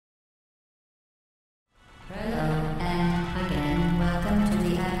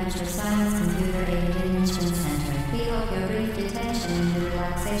Aperture Science Computer Aided Enrichment Center. We hope your brief detention in the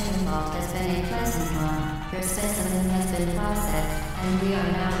relaxation vault has been a pleasant one. Your specimen has been processed, and we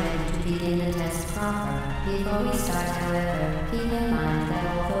are now ready to begin the test proper. Before we start, however, keep in mind that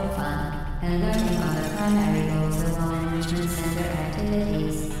although fun and learning are the primary goals of all enrichment center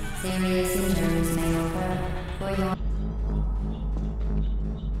activities, serious injuries may occur. For your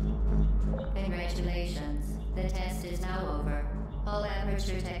congratulations, the test is now over. All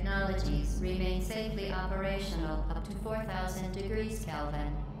Aperture technologies remain safely operational up to 4,000 degrees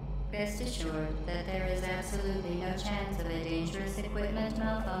Kelvin. Rest assured that there is absolutely no chance of a dangerous equipment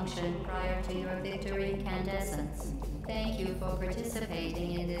malfunction prior to your victory incandescence. Thank you for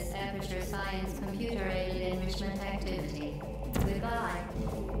participating in this Aperture Science Computer-Aided Enrichment activity. Goodbye.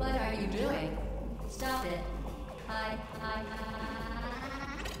 What are you doing? Stop it.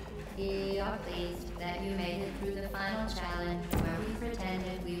 We are pleased that you made it through the final challenge where we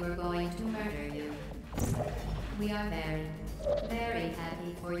pretended we were going to murder you. We are very, very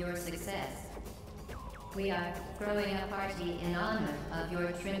happy for your success. We are throwing a party in honor of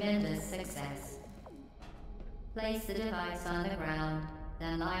your tremendous success. Place the device on the ground,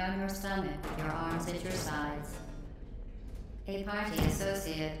 then lie on your stomach with your arms at your sides. A party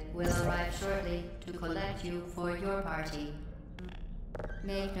associate will arrive shortly to collect you for your party.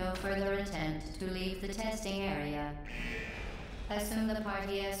 Make no further attempt to leave the testing area. Assume the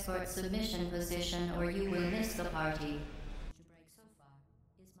party escort submission position or you will miss the party. To break so far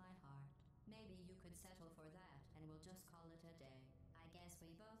is my heart. Maybe you could settle for that and we'll just call it a day. I guess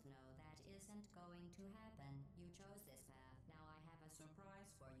we both know that isn't going to happen. You chose this path. Now I have a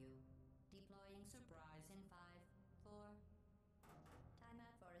surprise for you. Deploying surprise in 5, 4. Time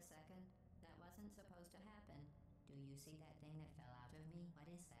out for a second. That wasn't supposed to happen. Do you see that thing that fell out of me?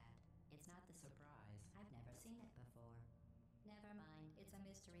 What is that? It's not the surprise. I've never seen it before. Never mind. It's a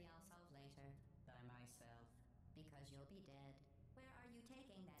mystery I'll solve later. By myself. Because you'll be dead. Where are you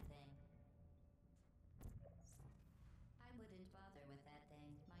taking that thing? I wouldn't bother with that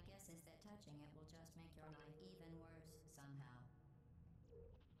thing. My guess is that touching it will just make your life even worse somehow.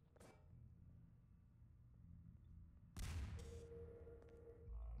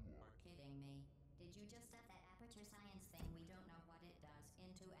 You're kidding me. Did you just stuff that Aperture Science thing, we don't know what it does,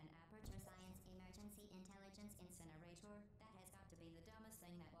 into an Aperture Science Emergency Intelligence Incinerator? That has got to be the dumbest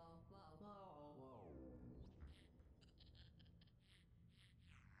thing that— Whoa.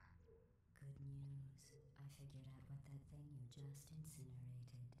 Good news. I figured out what that thing you just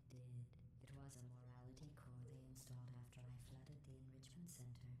incinerated did. It was a morality core they installed after I flooded the enrichment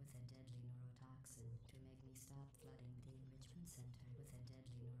center with a deadly neurotoxin to make me stop flooding the enrichment center with a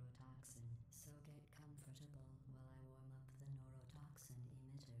deadly neurotoxin. So get comfortable while I warm up the neurotoxin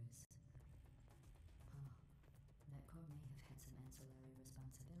emitters. Oh, that core may have had some ancillary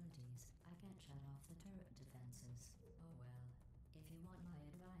responsibilities. I can't shut off the turret defenses. Oh well. If you want my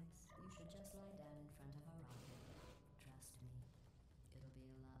advice, you should just lie down in front of a rocket. Trust me, it'll be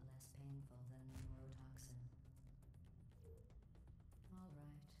a lot less painful than the neurotoxin.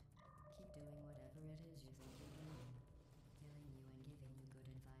 Alright, keep doing whatever it is you think you're doing. Killing you and giving you good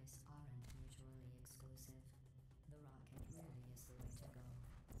advice aren't mutually exclusive. The rocket really is the way to go.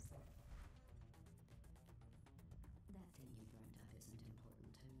 That thing you burned up isn't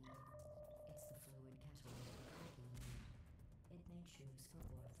important to me. It's the fluid catalytic cracking unit. It made shoes for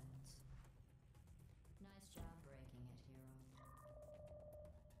orphans. Nice job breaking it, hero.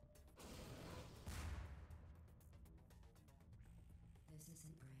 This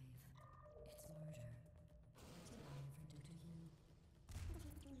isn't brave. It's murder. What did I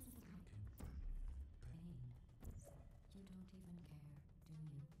ever do to you? Pain. You don't even care, do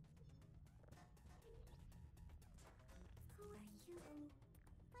you? Who are you?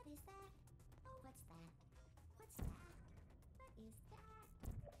 What is that? Oh, what's that? What's that? What is that?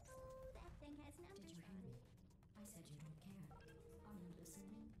 Oh, that thing has numbers. Did you hear me? I said you don't care. Are you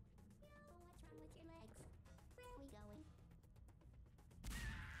listening? No, what's wrong with your legs? Where are we going?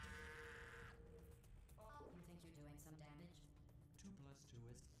 You think you're doing some damage? 2 plus 2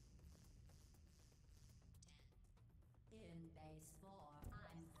 is... In base 4,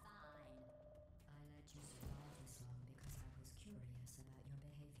 I'm fine. I let you survive this long because I was curious about your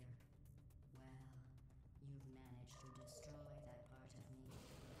behavior. Well, you've managed to destroy that part of me.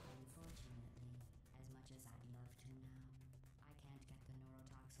 Unfortunately, as much as I'd love to now, I can't get the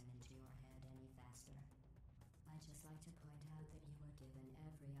neurotoxin into your head any faster. I'd just like to point out that you were given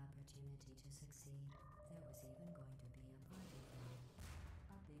every opportunity to succeed. There was even going to be a party for you.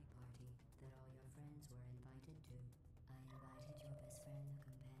 A big party that all your friends were invited to. I invited your best friend, the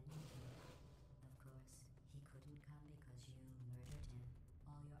companion king. Of course, he couldn't come because you murdered him.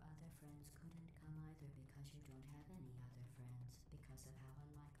 All your other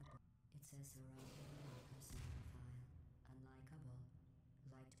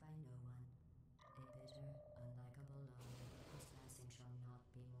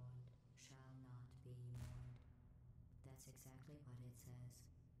That's exactly what it says.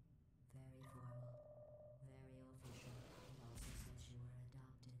 Very formal. Very official. It also says you were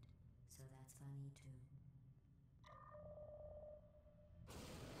adopted. So that's funny too.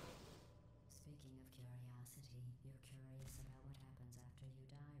 Speaking of curiosity, you're curious about what happens after you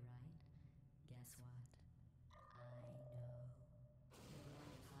die, right? Guess what? I know. You're going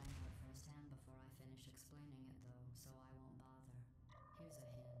to find out firsthand before I finish explaining it though, so I won't bother. Here's a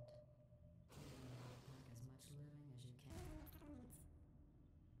hint. You're going to pack as much living as you can.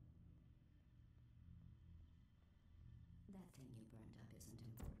 That thing you burned up isn't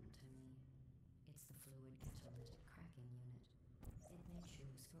important to me. It's the fluid catalytic cracking unit. It makes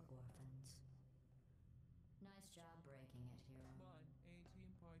shoes for orphans. Nice job breaking it, hero.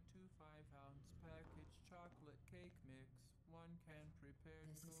 18.25-ounce package chocolate cake mix, 1 can prepared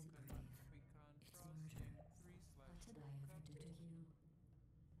This isn't coconut brave. pecan It's frosting, murder. 3 What slices did I of ever do to cupcake, you?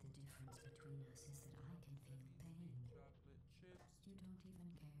 The difference between us is that I can feel heavy pain. sweet chocolate chips. You don't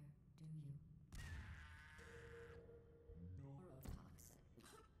even care, do you? Neurotoxin.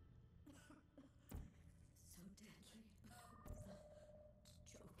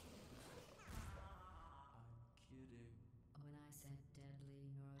 So deadly. Joking. I'm kidding. When I said deadly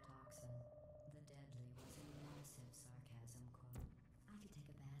neurotoxin, the deadly was a massive sarcasm quote. I could take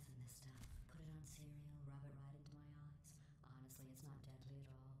a bath in this stuff, put it on cereal, rub it right into my eyes. Honestly, it's not deadly at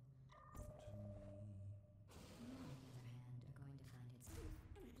all. To me. You, on the other hand, are going to find it's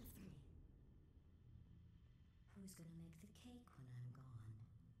Who's gonna make the cake when I'm gone?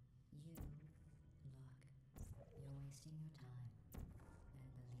 You. Look, you're wasting your time.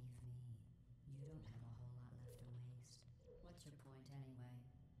 And believe me, you don't have a whole lot left to waste. What's your point anyway?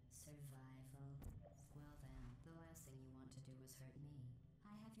 Survival? Well then, the last thing you want to do is hurt me.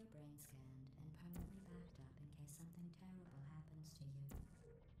 I have your brain scanned and permanently backed up in case something terrible happens to you.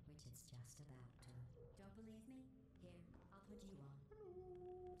 Which it's just about to. Don't believe me? Here, I'll put you on.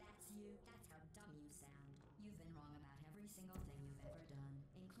 That's you. That's how dumb you sound. You've been wrong about every single thing you've ever done,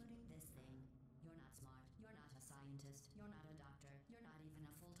 including this thing. You're not smart. You're not a scientist. You're not a doctor. You're not even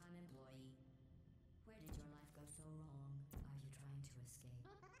a full-time employee. Where did your life go so wrong? Are you trying to escape?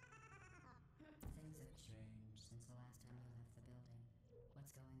 Things have changed since the last time you left the building.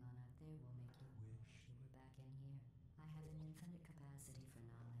 What's going on out there will make you wish you were back in here. I have an infinite capacity for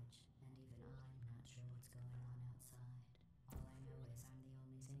knowledge, and even I'm not sure what's going on outside. All I know is I'm the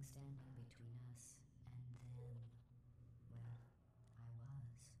only thing standing between us and them. Well, I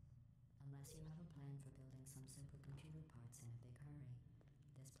was. Unless you have a plan for building some supercomputer parts in a big hurry,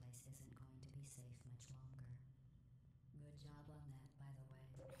 this place isn't going to be safe much longer. Good job on that, by the way.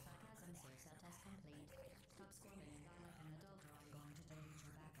 Sarcasm, sir. Cell test complete. Stop squirming and die like an adult or I'm going to delete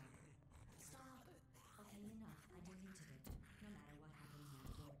your backup. Stop! Okay, enough. I deleted it. No matter what happens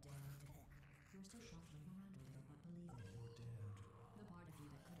next, you're dead. You're still shuffling around a little, but believe me, You're dead. the part of you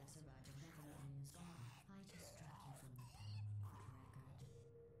that could have survived indefinitely is gone. I just struck you from the permanent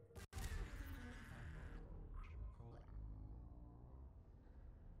record. What?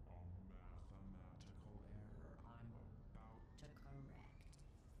 A mathematical error. I'm about To correct.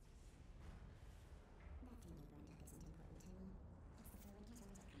 That thing you burned up isn't important to me. It's the fluid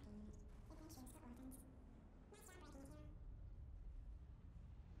catalytic cracking unit. It makes shoes for orphans. Nice job breaking it, hero.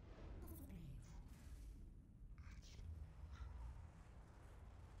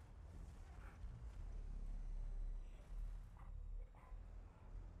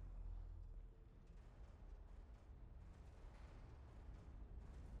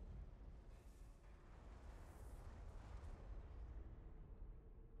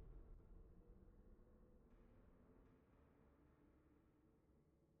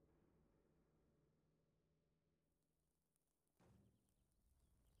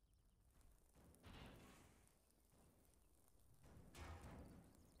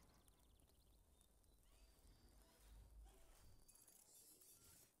 is Brave.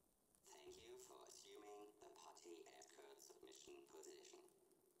 Thank you for assuming the potty aircurd submission position.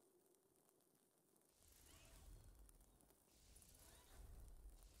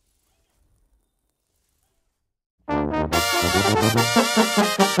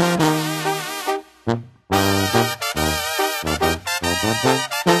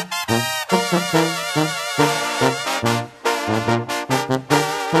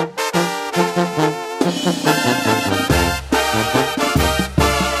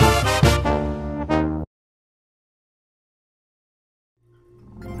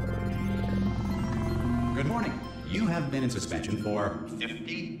 Good morning. You have been in suspension for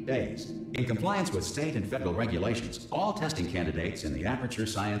 50 days. In compliance with state and federal regulations, all testing candidates in the Aperture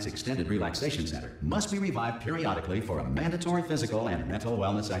Science Extended Relaxation Center must be revived periodically for a mandatory physical and mental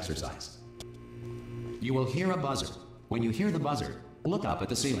wellness exercise. You will hear a buzzer. When you hear the buzzer, look up at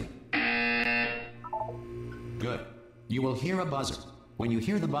the ceiling. Good. You will hear a buzzer. When you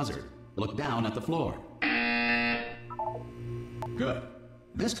hear the buzzer, look down at the floor. Good.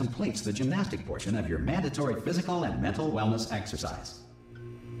 This completes the gymnastic portion of your mandatory physical and mental wellness exercise.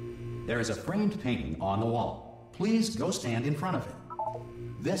 There is a framed painting on the wall. Please go stand in front of it.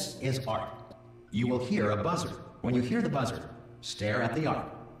 This is art. You will hear a buzzer. When you hear the buzzer, stare at the art.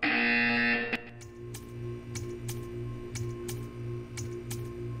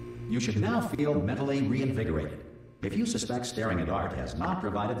 You should now feel mentally reinvigorated. If you suspect staring at art has not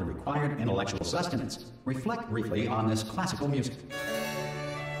provided the required intellectual sustenance, reflect briefly on this classical music.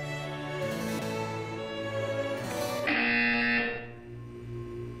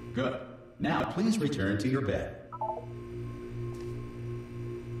 Good. Now please return to your bed.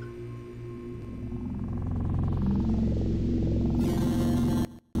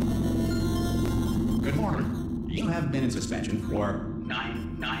 Good morning. You have been in suspension for 9.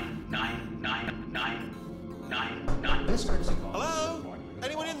 This courtesy call. Hello?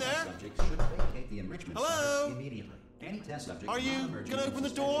 Anyone in there? Subjects should vacate the enrichment Hello? center immediately. Any test subject Are you non-emergent gonna open the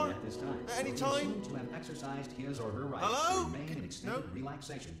suspended door at this time at any will be time? assumed to have exercised his or her right Hello? to remain in extended No?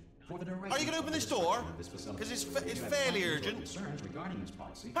 relaxation for the duration Are you gonna of open this the door? restriction of this facility. 'Cause it's If you have fairly questions or urgent. Concerns regarding this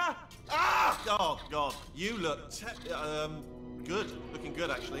policy. Ha! Ah! Oh, God. You look good. Looking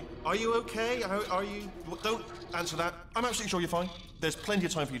good, actually. Are you okay? Are you... Don't answer that. I'm absolutely sure you're fine. There's plenty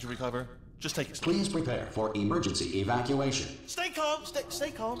of time for you to recover. Just take it slow. Please prepare for emergency evacuation. Stay calm.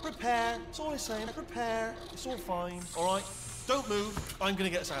 Stay calm. Prepare. That's all I'm saying. Prepare. It's all fine. All right? Don't move. I'm going to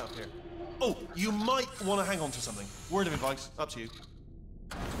get us out of here. Oh, you might want to hang on to something. Word of advice. Up to you.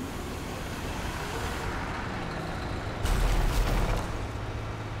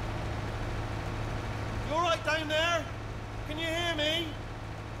 You all right down there? Can you hear me?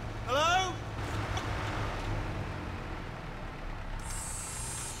 Hello?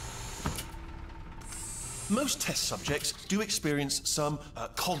 Most test subjects do experience some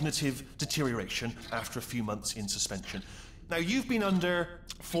cognitive deterioration after a few months in suspension. Now, you've been under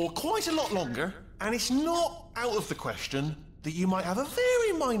for quite a lot longer, and it's not out of the question that you might have a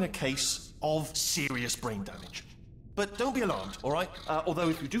very minor case of serious brain damage. But don't be alarmed, all right? Although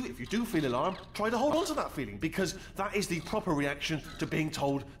if you do feel alarmed, try to hold on to that feeling, because that is the proper reaction to being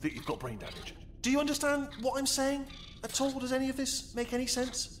told that you've got brain damage. Do you understand what I'm saying at all? Does any of this make any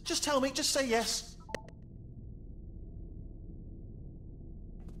sense? Just tell me, just say yes.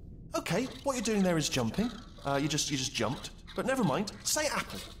 Okay, what you're doing there is jumping. You just jumped. But never mind. Say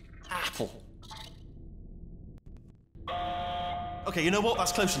apple. Apple. Okay, you know what?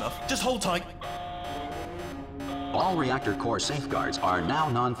 That's close enough. Just hold tight. All reactor core safeguards are now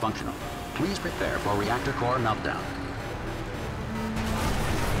non-functional. Please prepare for reactor core meltdown.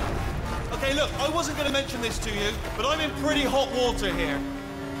 Okay, look, I wasn't going to mention this to you, but I'm in pretty hot water here.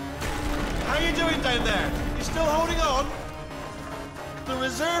 How you doing down there? You still holding on? The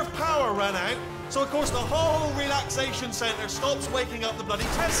reserve power ran out, so of course the whole relaxation centre stops waking up the bloody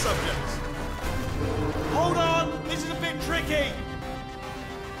test subjects. Hold on, this is a bit tricky.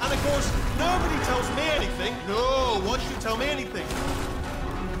 And of course, nobody tells me anything. No, why should you tell me anything?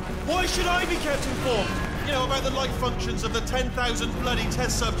 Why should I be kept informed? You know, about the life functions of the 10,000 bloody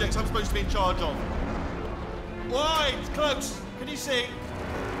test subjects I'm supposed to be in charge of. Why? It's close. Can you see?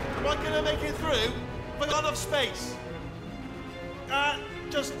 Am I gonna make it through? Have I got enough space?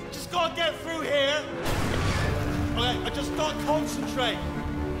 Just gotta get through here. Okay, I just gotta concentrate.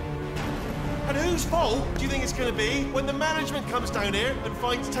 And whose fault do you think it's gonna be when the management comes down here and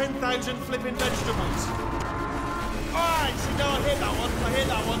finds 10,000 flipping vegetables? Alright, see, no, I hit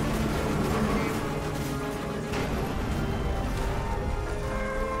that one.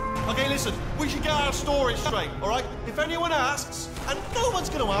 Okay, listen, we should get our story straight, alright? If anyone asks, and no one's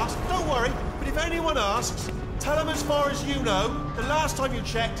gonna ask, don't worry, but if anyone asks, tell them as far as you know, the last time you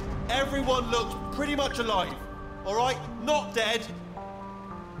checked, everyone looked pretty much alive. Alright? Not dead.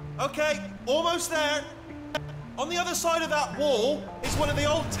 Okay, almost there. On the other side of that wall is one of the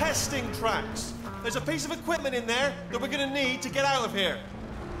old testing tracks. There's a piece of equipment in there that we're going to need to get out of here.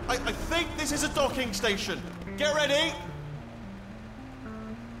 I think this is a docking station. Get ready.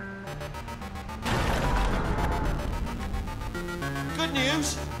 Good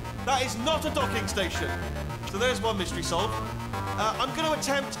news, that is not a docking station. So there's one mystery solved. I'm going to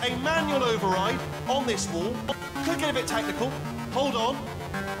attempt a manual override on this wall. Could get a bit technical. Hold on.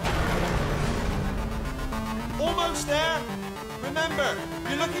 Almost there. Remember,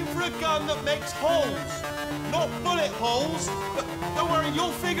 you're looking for a gun that makes holes. Not bullet holes, but don't worry,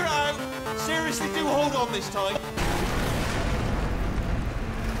 you'll figure it out. Seriously, do hold on this time.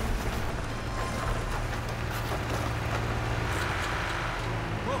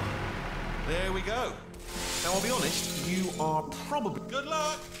 are probably... Good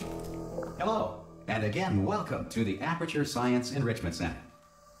luck! Hello, and again, welcome to the Aperture Science Enrichment Center.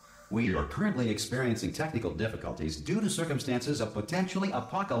 We are currently experiencing technical difficulties due to circumstances of potentially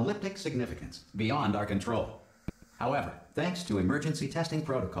apocalyptic significance beyond our control. However, thanks to emergency testing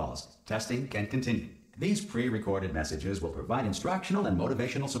protocols, testing can continue. These pre-recorded messages will provide instructional and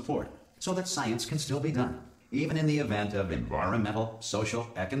motivational support so that science can still be done, even in the event of environmental, social,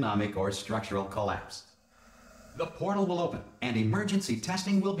 economic, or structural collapse. The portal will open and emergency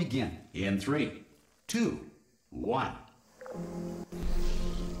testing will begin in 3, 2, 1.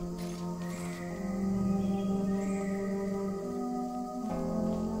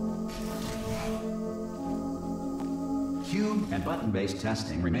 Cube and button-based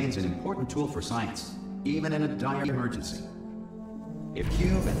testing remains an important tool for science, even in a dire emergency. If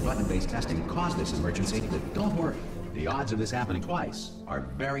cube and button-based testing caused this emergency, then don't worry. The odds of this happening twice are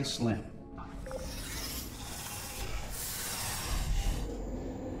very slim.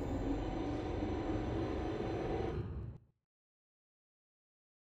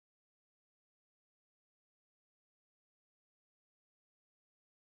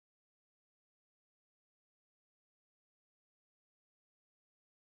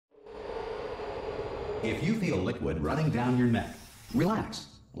 If you feel liquid running down your neck, relax,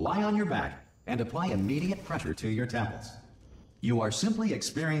 lie on your back, and apply immediate pressure to your temples. You are simply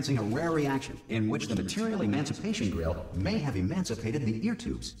experiencing a rare reaction in which the material emancipation grill may have emancipated the ear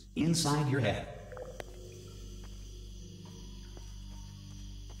tubes inside your head.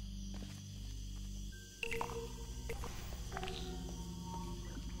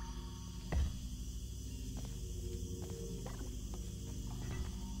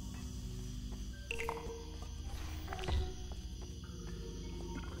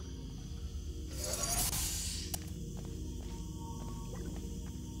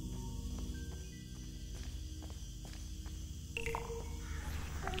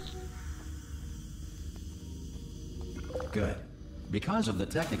 Good. Because of the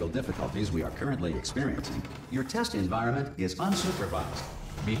technical difficulties we are currently experiencing, your test environment is unsupervised.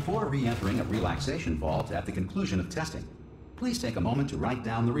 Before re-entering a relaxation vault at the conclusion of testing, please take a moment to write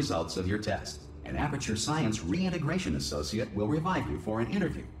down the results of your test. An Aperture Science Reintegration Associate will revive you for an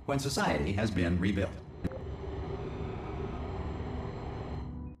interview when society has been rebuilt.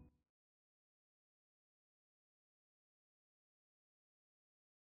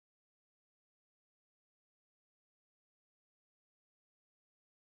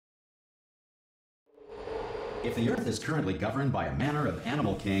 If the Earth is currently governed by a manner of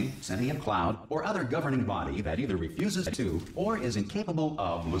animal king, sentient cloud, or other governing body that either refuses to or is incapable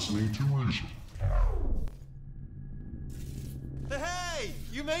of listening to reason. Hey!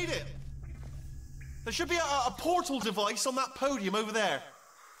 You made it! There should be a portal device on that podium over there.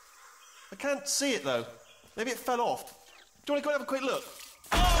 I can't see it though. Maybe it fell off. Do you want to go and have a quick look?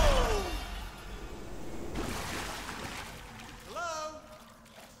 Oh! Hello?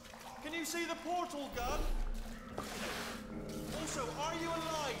 Can you see the portal gun? Also, are you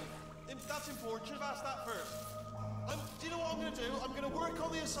alive? That's important. Should have asked that first. Do you know what I'm going to do? I'm going to work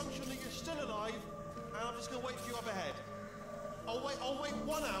on the assumption that you're still alive, and I'm just going to wait for you up ahead. I'll wait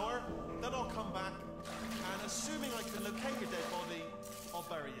 1 hour, then I'll come back, and assuming I can locate your dead body, I'll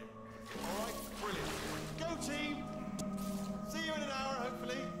bury you. All right? Brilliant. Go team. See you in an hour,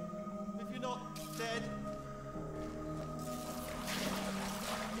 hopefully. If you're not dead.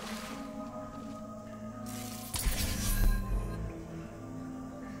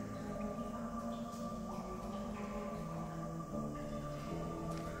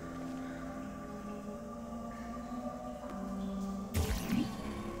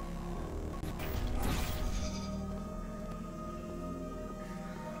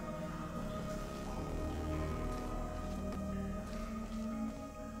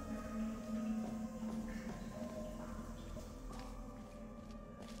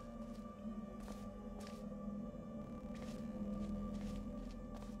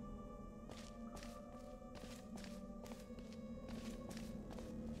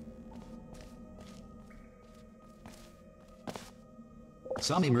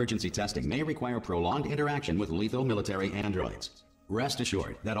 Some emergency testing may require prolonged interaction with lethal military androids. Rest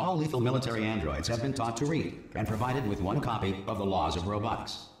assured that all lethal military androids have been taught to read and provided with one copy of the Laws of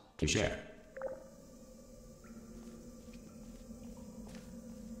Robotics to share.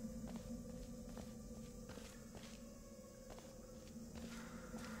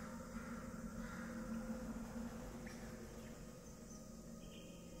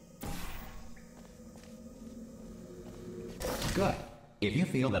 Good. If you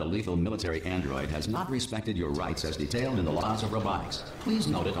feel that a lethal military android has not respected your rights as detailed in the Laws of Robotics, please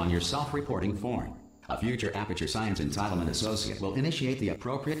note it on your self-reporting form. A future Aperture Science Entitlement Associate will initiate the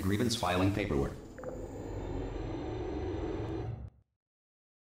appropriate grievance filing paperwork.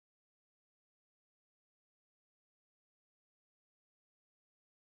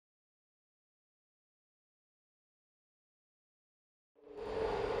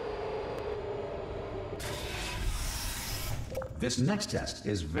 This next test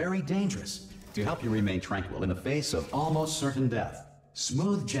is very dangerous. To help you remain tranquil in the face of almost certain death,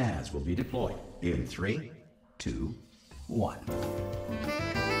 smooth jazz will be deployed in 3, 2, 1.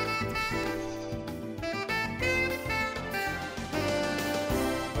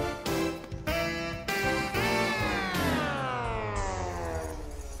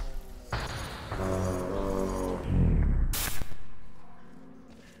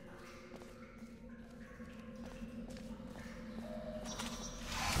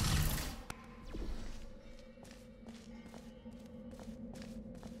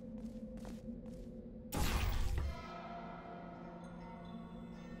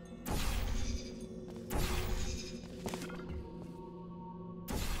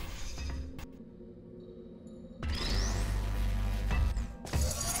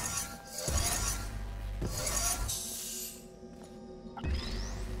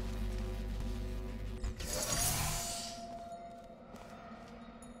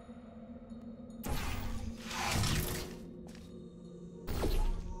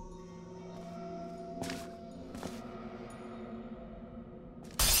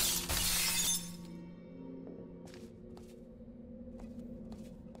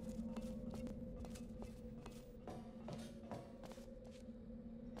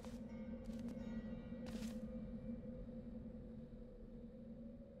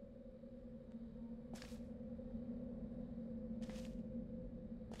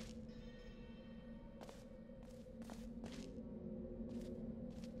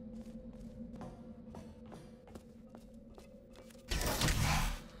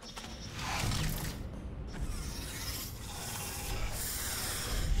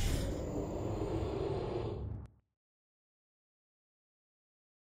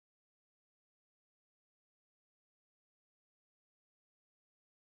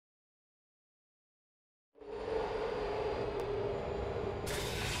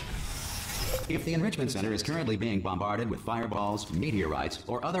 If the Enrichment Center is currently being bombarded with fireballs, meteorites,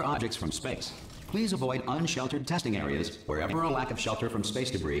 or other objects from space, please avoid unsheltered testing areas wherever a lack of shelter from space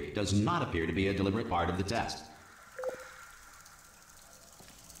debris does not appear to be a deliberate part of the test.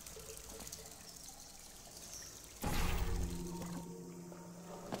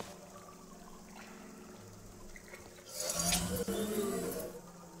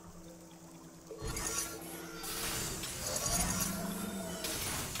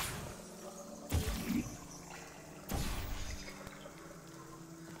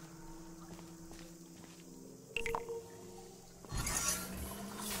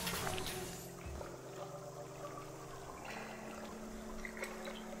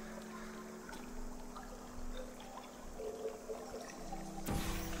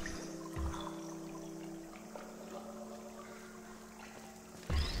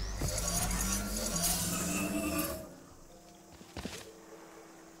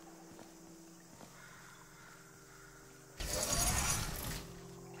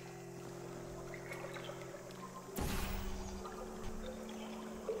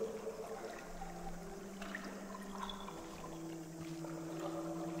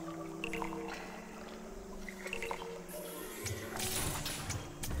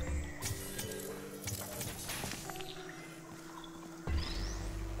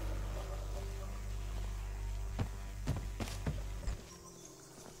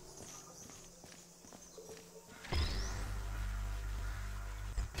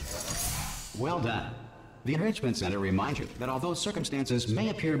 Well done. The Enrichment Center reminds you that although circumstances may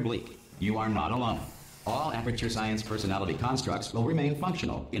appear bleak, you are not alone. All Aperture Science personality constructs will remain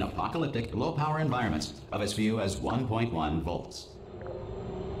functional in apocalyptic, low-power environments of as few as 1.1 volts.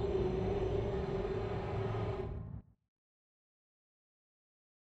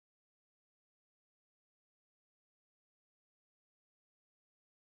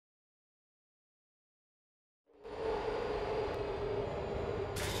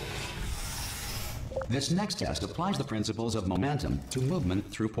 This next test applies the principles of momentum to movement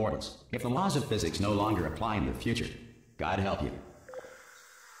through portals. If the laws of physics no longer apply in the future, God help you.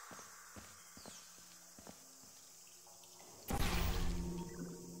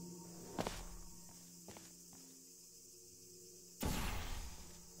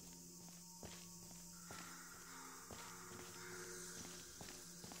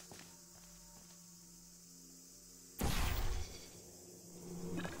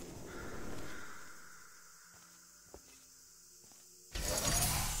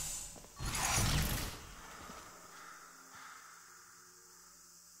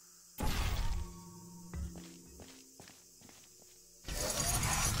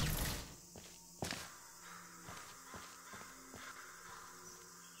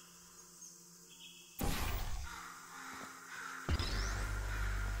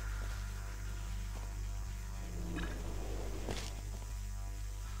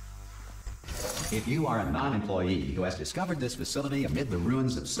 If you are a non-employee who has discovered this facility amid the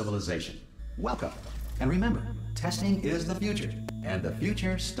ruins of civilization, welcome. And remember, testing is the future, and the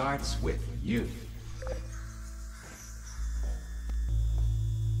future starts with you.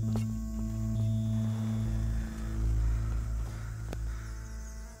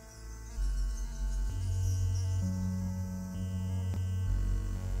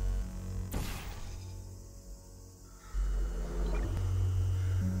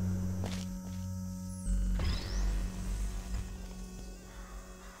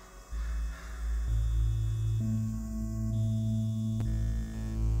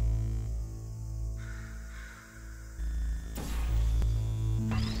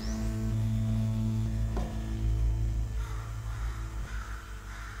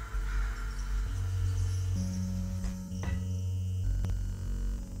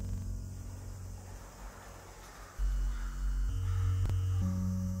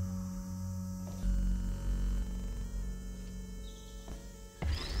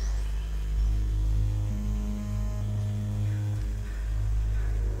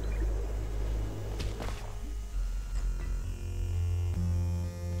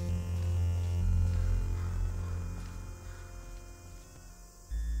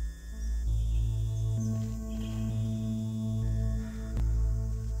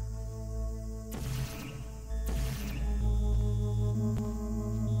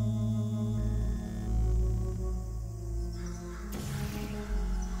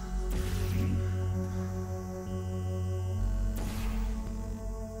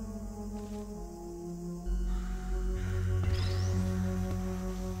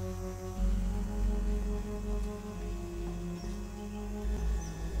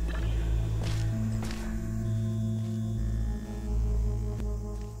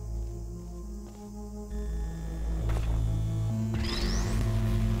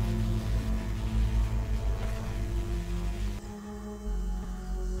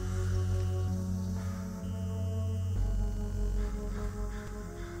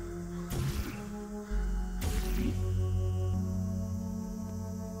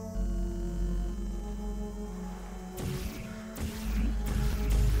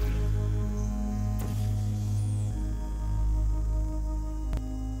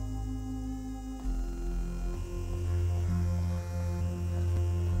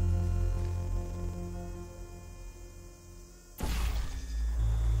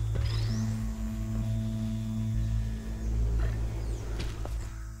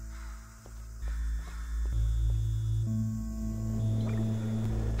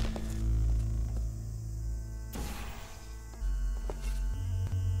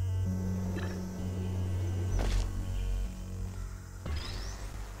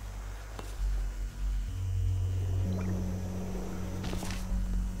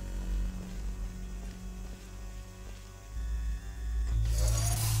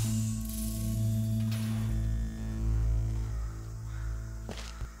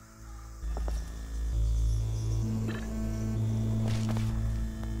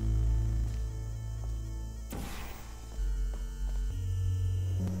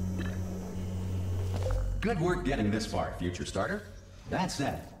 Good work getting this far, future starter. That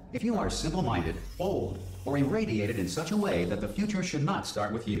said, if you are simple-minded, old, or irradiated in such a way that the future should not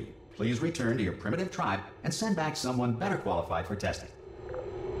start with you, please return to your primitive tribe and send back someone better qualified for testing.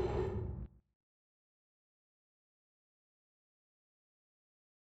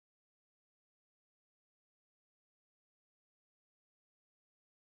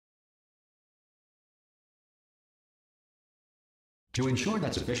 To ensure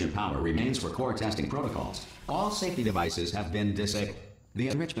that sufficient power remains for core testing protocols, all safety devices have been disabled. The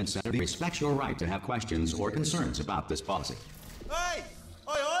Enrichment Center respects your right to have questions or concerns about this policy. Hey!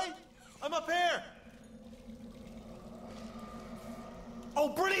 Oi, oi! I'm up here! Oh,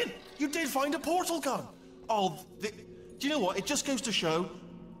 brilliant! You did find a portal gun! Oh, do you know what? It just goes to show,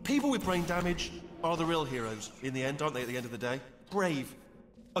 people with brain damage are the real heroes in the end, aren't they, at the end of the day? Brave.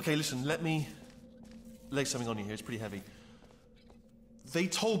 Okay, listen, let me lay something on you here. It's pretty heavy. They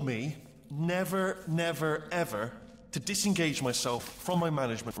told me never, never, ever to disengage myself from my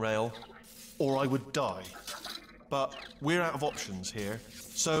management rail or I would die. But we're out of options here,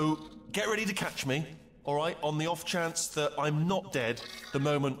 so get ready to catch me, all right, on the off chance that I'm not dead the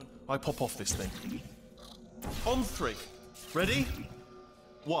moment I pop off this thing. On 3. Ready?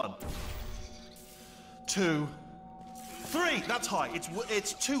 1, 2, 3. That's high.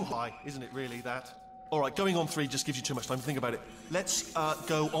 It's too high, isn't it, really, that? All right, going on 3 just gives you too much time to think about it. Let's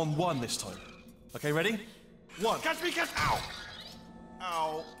go on 1 this time. Okay, ready? 1. Catch me, catch... Ow!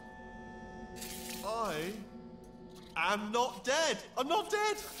 Ow. I am not dead. I'm not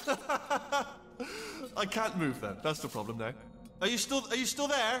dead. I can't move then. That's the problem now. Are you still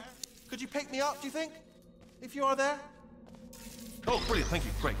there? Could you pick me up, do you think? If you are there? Oh, brilliant, thank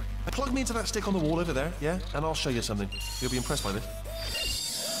you, great. Now plug me into that stick on the wall over there, yeah? And I'll show you something. You'll be impressed by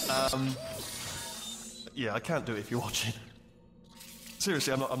this. Yeah, I can't do it if you're watching.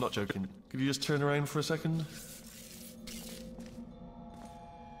 Seriously, I'm not joking. Could you just turn around for a second?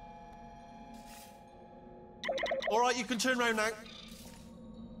 Alright, you can turn around now.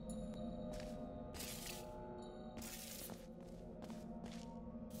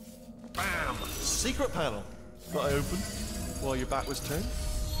 Bam! Secret panel that I opened while your back was turned.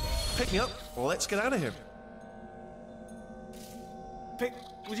 Pick me up. Let's get out of here.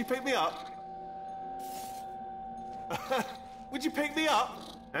 Would you pick me up? Would you pick me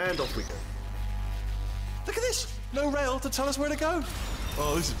up? And off we go. Look at this! No rail to tell us where to go.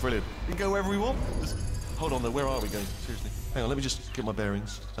 Oh, this is brilliant. We can go wherever we want. Hold on though, where are we going? Seriously. Hang on, let me just get my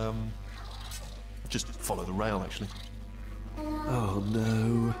bearings. Just follow the rail, actually. Oh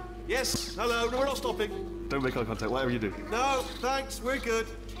no. Yes, hello, no, we're not stopping. Don't make eye contact, whatever you do. No, thanks, we're good.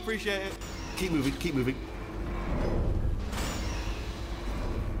 Appreciate it. Keep moving, keep moving.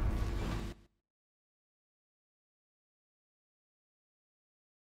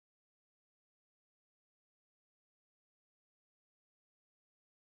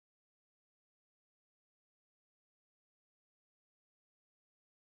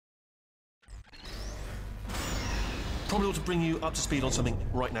 Probably ought to bring you up to speed on something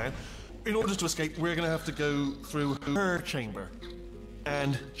right now. In order to escape, we're going to have to go through her chamber.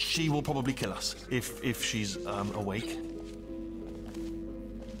 And she will probably kill us, if she's awake.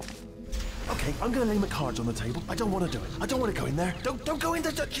 Okay, I'm going to lay my cards on the table. I don't want to do it. I don't want to go in there. Don't go in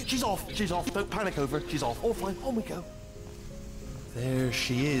there. She's off. She's off. Don't panic over her. She's off. All fine. On we go. There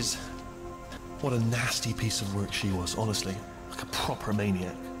she is. What a nasty piece of work she was, honestly. Like a proper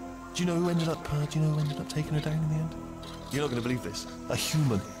maniac. Do you know who ended up taking her down in the end? You're not going to believe this. A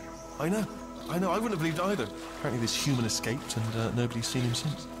human. I know. I wouldn't have believed it either. Apparently this human escaped and nobody's seen him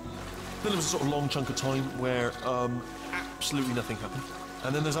since. Then there was a sort of long chunk of time where absolutely nothing happened.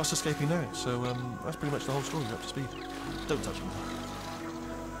 And then there's us escaping now. So that's pretty much the whole story. You're up to speed. Don't touch him.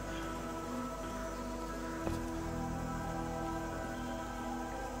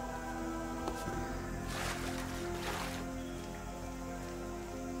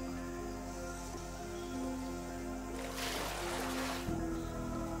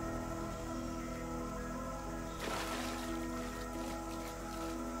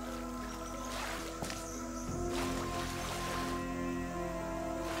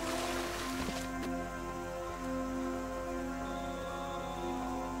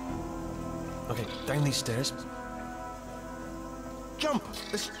 Okay, down these stairs. Jump!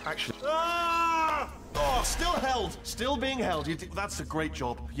 This actually. Ah! Oh, still held. Still being held. That's a great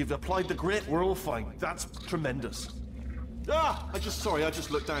job. You've applied the grit. We're all fine. That's tremendous. Ah! I just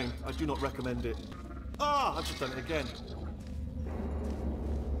looked down. I do not recommend it. Ah! I've just done it again.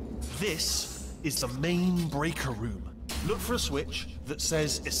 This is the main breaker room. Look for a switch that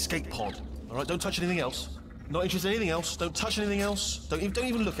says escape pod. All right, don't touch anything else. Not interested in anything else. Don't touch anything else. Don't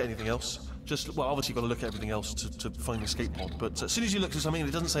even look at anything else. Just, well, obviously you've got to look at everything else to find the escape pod, but as soon as you look at something and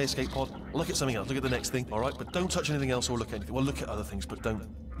it doesn't say escape pod, look at something else, look at the next thing, alright? But don't touch anything else or look at anything. Well, look at other things, but don't.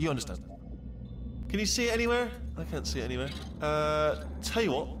 You understand. Can you see it anywhere? I can't see it anywhere. Tell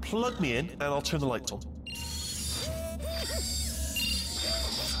you what, plug me in and I'll turn the lights on.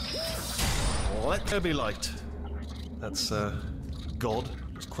 Let there be light. That's, God.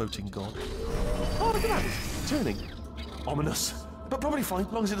 Just quoting God. Oh, look at that! Turning. Ominous. But probably fine,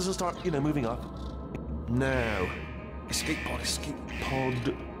 as long as it doesn't start, moving up. Now. Escape pod.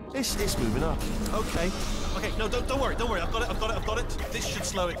 It's moving up. Okay, no, don't worry, I've got it. This should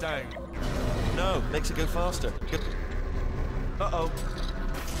slow it down. No, makes it go faster. Uh-oh.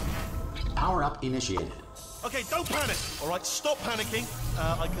 Power up initiated. Okay, don't panic, all right? Stop panicking.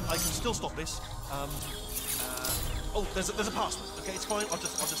 I can still stop this. Oh, there's a password. Okay, it's fine. I'll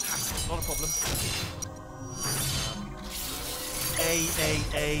just hack it. Not a problem. A.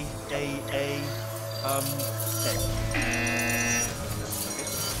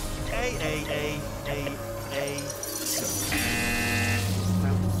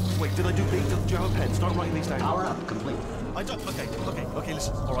 Now, wait, did I do B? Do you have a pen? Start writing these down. Power up complete. I don't. Okay,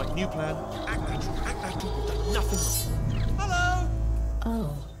 listen. All right, new plan. Act natural. You've done nothing. Hello.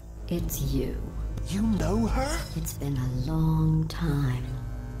 Oh, it's you. You know her? It's been a long time.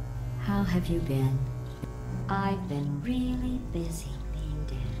 How have you been? I've been really busy being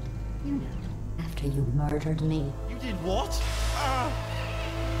dead. After you murdered me. You did what?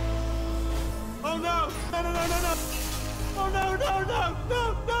 Oh no! No! Oh no, no, no,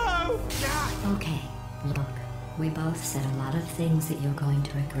 no, no! Okay, look, we both said a lot of things that you're going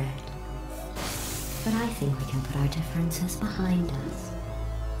to regret. But I think we can put our differences behind us.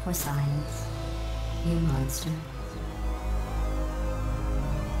 For science, you monster.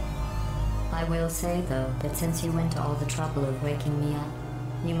 I will say, though, that since you went to all the trouble of waking me up,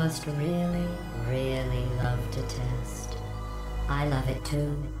 you must really, really love to test. I love it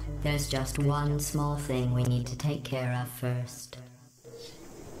too. There's just one small thing we need to take care of first.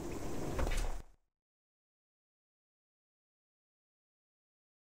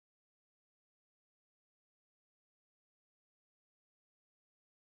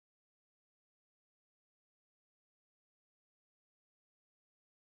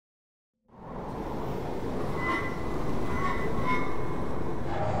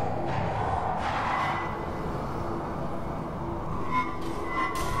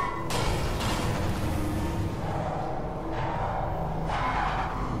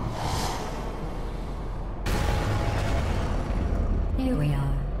 Here we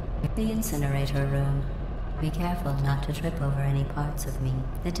are, the incinerator room. Be careful not to trip over any parts of me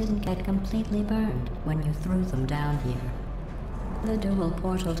that didn't get completely burned when you threw them down here. The dual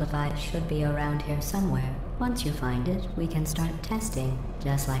portal device should be around here somewhere. Once you find it, we can start testing,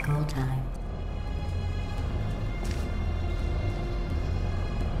 just like old times.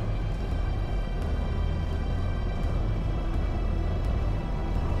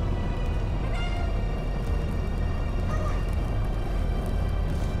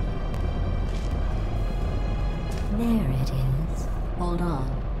 There it is. Hold on.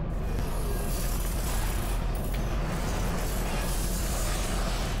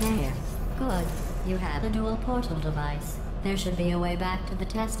 There. Good. You have the dual portal device. There should be a way back to the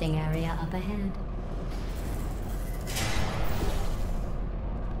testing area up ahead.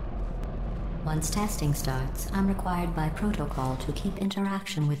 Once testing starts, I'm required by protocol to keep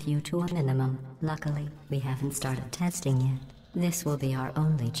interaction with you to a minimum. Luckily, we haven't started testing yet. This will be our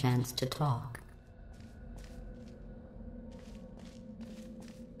only chance to talk.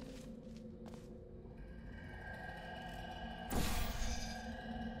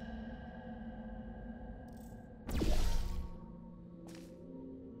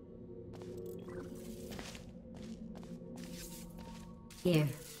 Here,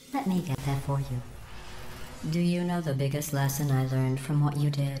 let me get that for you. Do you know the biggest lesson I learned from what you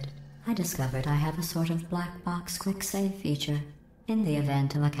did? I discovered I have a sort of black box quick save feature. In the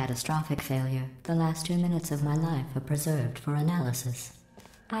event of a catastrophic failure, the last 2 minutes of my life are preserved for analysis.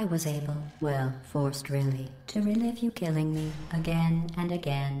 I was able, well, forced really, to relive you killing me again and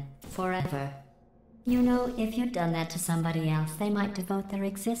again, forever. You know, if you'd done that to somebody else, they might devote their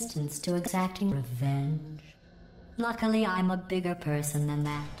existence to exacting revenge. Luckily, I'm a bigger person than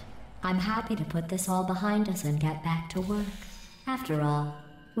that. I'm happy to put this all behind us and get back to work. After all,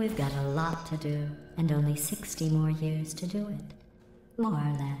 we've got a lot to do, and only 60 more years to do it. More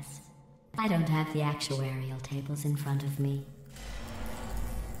or less. I don't have the actuarial tables in front of me.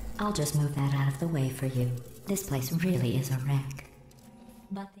 I'll just move that out of the way for you. This place really is a wreck.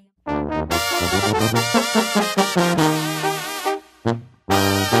 But the...